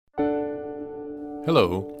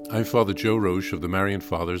Hello, I'm Father Joe Roche of the Marian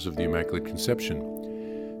Fathers of the Immaculate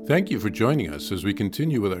Conception. Thank you for joining us as we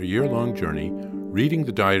continue with our year-long journey reading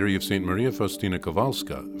the diary of St. Maria Faustina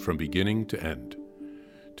Kowalska from beginning to end.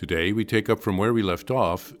 Today we take up from where we left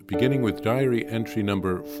off, beginning with diary entry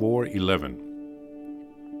number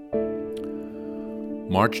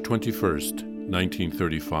 411. March 21st,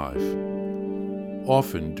 1935.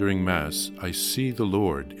 Often during Mass I see the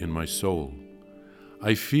Lord in my soul.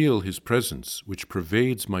 I feel His presence which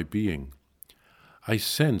pervades my being. I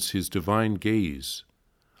sense His divine gaze.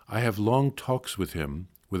 I have long talks with Him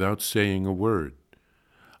without saying a word.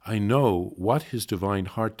 I know what His divine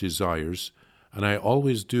heart desires, and I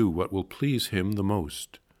always do what will please Him the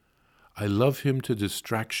most. I love Him to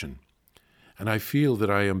distraction, and I feel that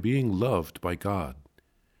I am being loved by God.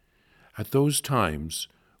 At those times,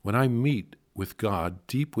 when I meet with God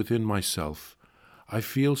deep within myself, I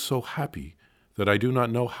feel so happy that I do not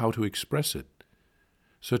know how to express it.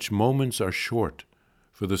 Such moments are short,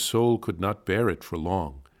 for the soul could not bear it for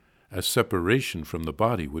long, as separation from the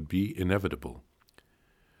body would be inevitable.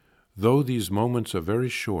 Though these moments are very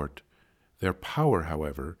short, their power,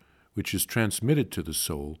 however, which is transmitted to the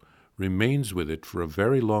soul, remains with it for a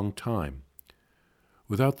very long time.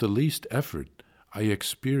 Without the least effort, I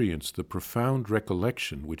experience the profound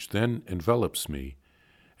recollection which then envelops me,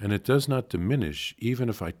 and it does not diminish even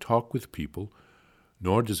if I talk with people,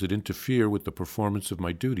 nor does it interfere with the performance of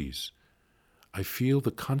my duties. I feel the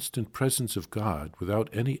constant presence of God without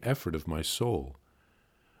any effort of my soul.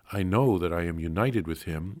 I know that I am united with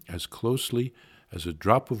Him as closely as a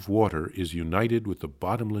drop of water is united with the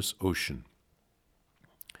bottomless ocean.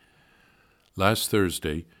 Last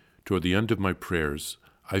Thursday, toward the end of my prayers,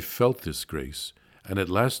 I felt this grace, and it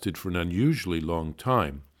lasted for an unusually long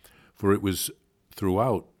time, for it was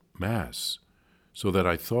throughout Mass, so that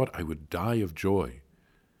I thought I would die of joy.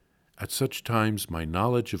 At such times my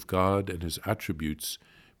knowledge of God and His attributes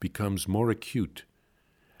becomes more acute,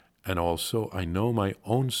 and also I know my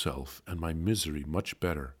own self and my misery much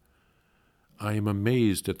better. I am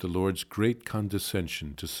amazed at the Lord's great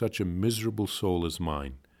condescension to such a miserable soul as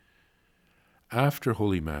mine. After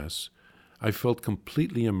Holy Mass, I felt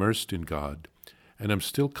completely immersed in God, and am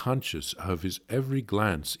still conscious of His every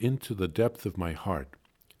glance into the depth of my heart.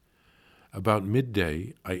 About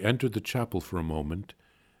midday, I entered the chapel for a moment,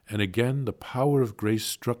 and again the power of grace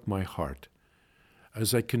struck my heart.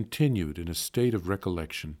 As I continued in a state of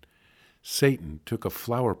recollection, Satan took a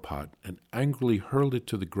flower pot and angrily hurled it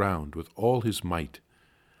to the ground with all his might.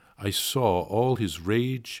 I saw all his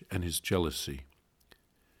rage and his jealousy.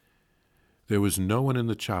 There was no one in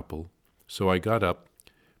the chapel, so I got up,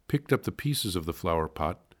 picked up the pieces of the flower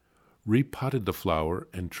pot, repotted the flower,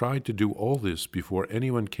 and tried to do all this before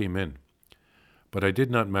anyone came in. But I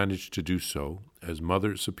did not manage to do so, as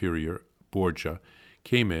Mother Superior Borgia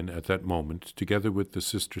came in at that moment, together with the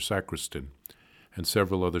Sister Sacristan and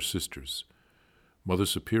several other sisters. Mother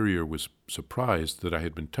Superior was surprised that I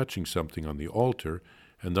had been touching something on the altar,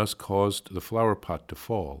 and thus caused the flower pot to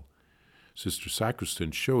fall. Sister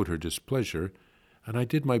Sacristan showed her displeasure, and I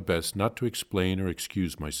did my best not to explain or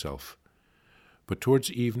excuse myself. But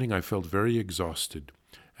towards evening I felt very exhausted,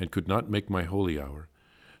 and could not make my holy hour.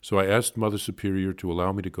 So I asked Mother Superior to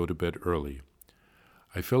allow me to go to bed early.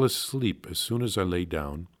 I fell asleep as soon as I lay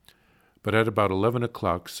down, but at about 11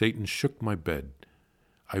 o'clock Satan shook my bed.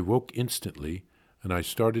 I woke instantly, and I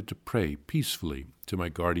started to pray peacefully to my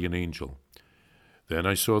guardian angel. Then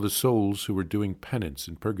I saw the souls who were doing penance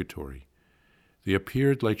in purgatory. They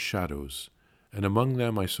appeared like shadows, and among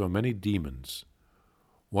them I saw many demons.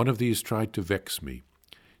 One of these tried to vex me.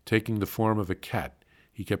 Taking the form of a cat,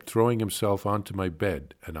 he kept throwing himself onto my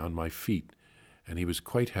bed and on my feet, and he was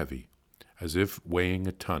quite heavy, as if weighing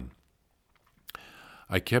a ton.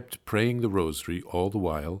 I kept praying the rosary all the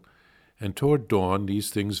while, and toward dawn these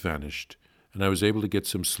things vanished, and I was able to get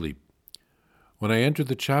some sleep. When I entered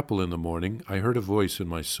the chapel in the morning, I heard a voice in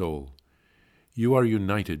my soul. "You are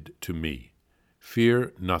united to me.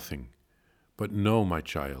 Fear nothing. But know, my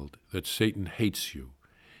child, that Satan hates you.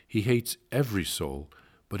 He hates every soul,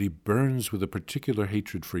 but he burns with a particular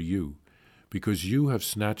hatred for you, because you have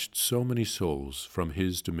snatched so many souls from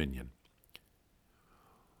his dominion."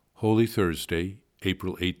 Holy Thursday,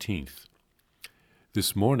 April 18th.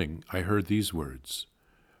 This morning I heard these words: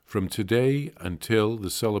 "From today until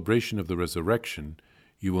the celebration of the resurrection,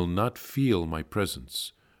 you will not feel my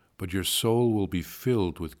presence, but your soul will be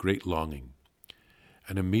filled with great longing."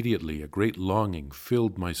 And immediately a great longing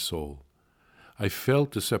filled my soul. I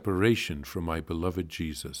felt a separation from my beloved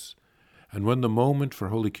Jesus, and when the moment for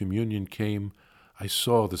Holy Communion came, I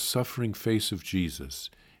saw the suffering face of Jesus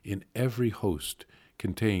in every host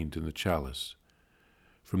contained in the chalice.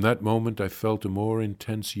 From that moment I felt a more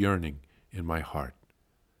intense yearning in my heart.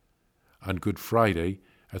 On Good Friday,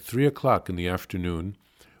 at 3:00 in the afternoon,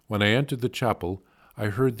 when I entered the chapel, I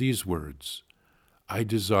heard these words, "I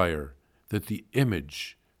desire that the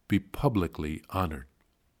image be publicly honored."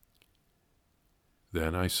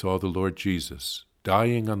 Then I saw the Lord Jesus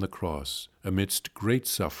dying on the cross amidst great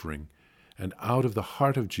suffering, and out of the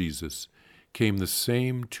heart of Jesus came the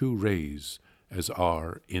same two rays as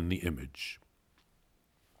are in the image.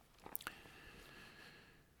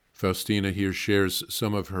 Faustina here shares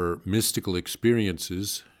some of her mystical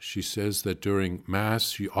experiences. She says that during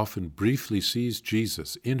Mass she often briefly sees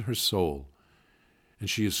Jesus in her soul, and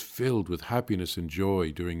she is filled with happiness and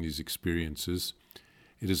joy during these experiences.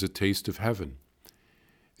 It is a taste of heaven.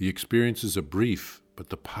 The experiences are brief, but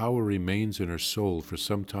the power remains in her soul for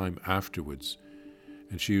some time afterwards,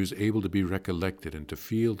 and she was able to be recollected and to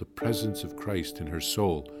feel the presence of Christ in her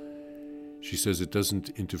soul. She says it doesn't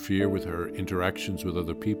interfere with her interactions with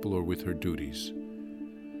other people or with her duties,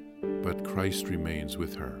 but Christ remains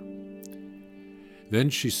with her. Then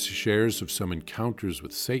she shares of some encounters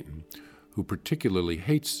with Satan, who particularly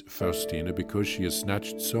hates Faustina because she has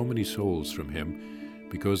snatched so many souls from him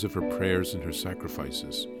because of her prayers and her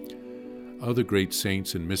sacrifices. Other great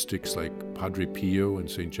saints and mystics like Padre Pio and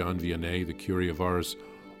St. John Vianney, the Curé of Ars,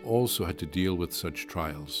 also had to deal with such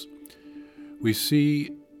trials. We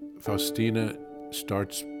see Faustina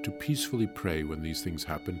starts to peacefully pray when these things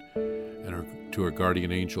happen, and to her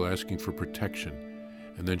guardian angel asking for protection,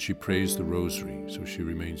 and then she prays the rosary, so she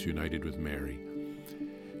remains united with Mary.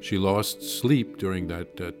 She lost sleep during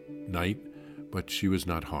that night, but she was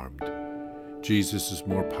not harmed. Jesus is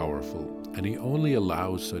more powerful, and he only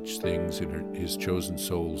allows such things in his chosen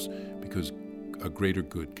souls because a greater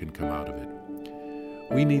good can come out of it.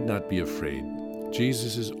 We need not be afraid.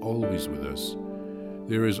 Jesus is always with us.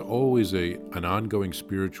 There is always an ongoing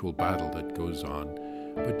spiritual battle that goes on,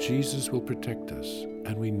 but Jesus will protect us,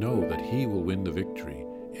 and we know that he will win the victory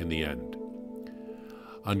in the end.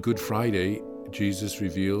 On Good Friday, Jesus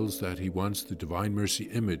reveals that he wants the Divine Mercy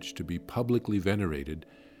image to be publicly venerated,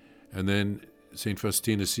 and then St.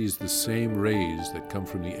 Faustina sees the same rays that come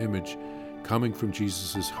from the image coming from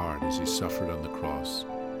Jesus' heart as he suffered on the cross.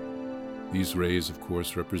 These rays, of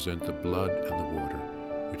course, represent the blood and the water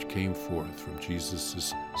which came forth from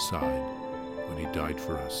Jesus' side when he died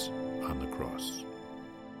for us on the cross.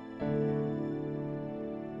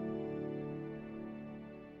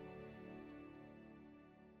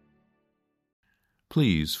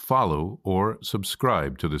 Please follow or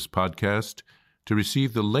subscribe to this podcast to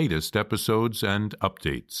receive the latest episodes and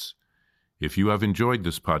updates. If you have enjoyed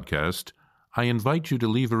this podcast, I invite you to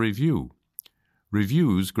leave a review.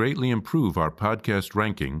 Reviews greatly improve our podcast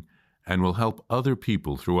ranking and will help other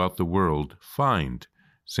people throughout the world find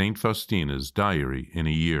St. Faustina's Diary in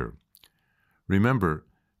a Year. Remember,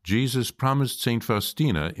 Jesus promised St.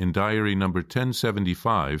 Faustina in Diary number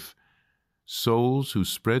 1075, souls who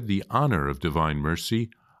spread the honor of divine mercy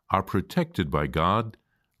are protected by God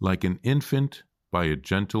like an infant by a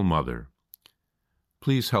gentle mother.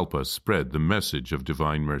 Please help us spread the message of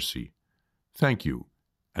divine mercy. Thank you,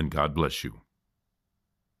 and God bless you.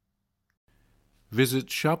 Visit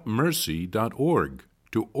shopmercy.org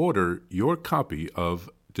to order your copy of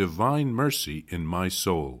Divine Mercy in My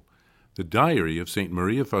Soul, the Diary of St.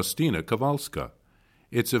 Maria Faustina Kowalska.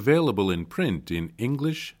 It's available in print in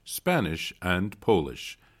English, Spanish, and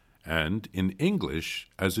Polish, and in English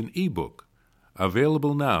as an e-book,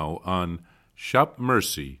 available now on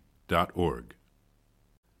shopmercy.org.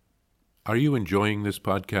 Are you enjoying this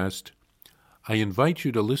podcast? I invite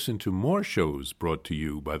you to listen to more shows brought to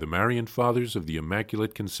you by the Marian Fathers of the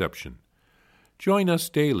Immaculate Conception. Join us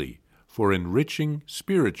daily for enriching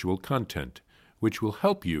spiritual content, which will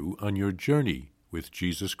help you on your journey with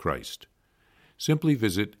Jesus Christ. Simply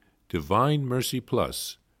visit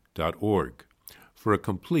DivineMercyPlus.org for a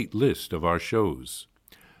complete list of our shows.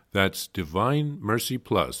 That's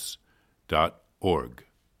DivineMercyPlus.org.